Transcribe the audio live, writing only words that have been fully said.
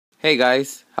Hey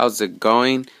guys, how's it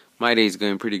going? My day's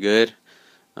going pretty good.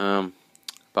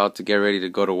 About to get ready to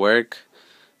go to work.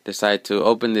 Decided to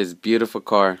open this beautiful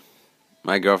car.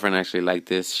 My girlfriend actually liked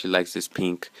this. She likes this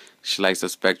pink. She likes the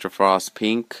Spectra Frost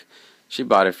pink. She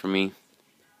bought it for me.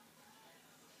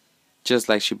 Just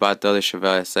like she bought the other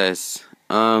Chevelle SS.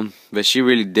 But she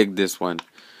really digged this one.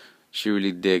 She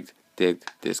really digged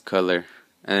this color.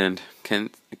 And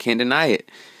can't deny it.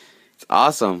 It's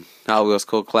awesome. Hot Wheels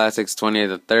Cool Classics 28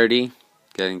 to 30.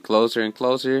 Getting closer and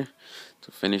closer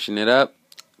to finishing it up.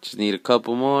 Just need a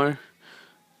couple more.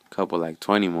 Couple like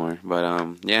 20 more.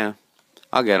 But yeah.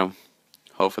 I'll get them.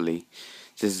 Hopefully.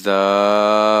 This is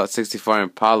the 64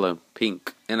 Impala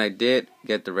pink. And I did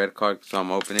get the red card, so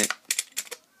I'm opening it.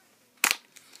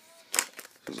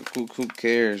 Who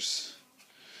cares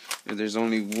if there's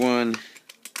only one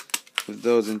of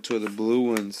those and two of the blue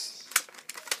ones?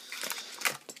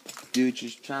 Dude,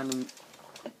 just trying to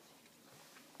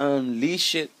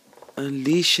unleash it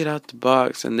out the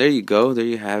box. And there you go. There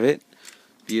you have it.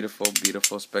 Beautiful,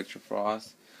 beautiful Spectra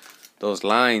Frost. Those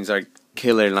lines are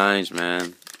killer lines,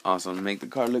 man. Awesome. Make the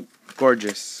car look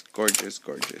gorgeous. Gorgeous,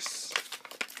 gorgeous.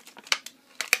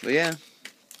 But yeah,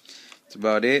 that's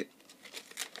about it.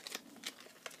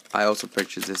 I also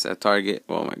purchased this at Target.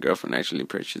 Well, my girlfriend actually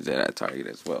purchased it at Target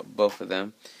as well. Both of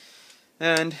them.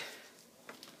 And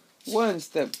one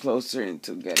step closer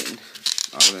into getting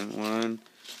all in. 1,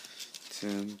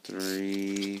 2,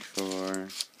 3, 4,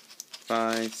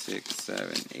 5, 6,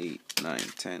 7, 8, 9,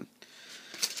 10.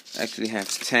 Actually have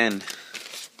 10.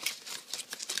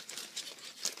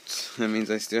 That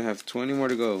means I still have 20 more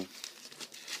to go.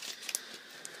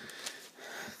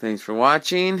 Thanks for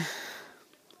watching.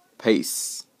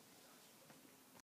 Peace.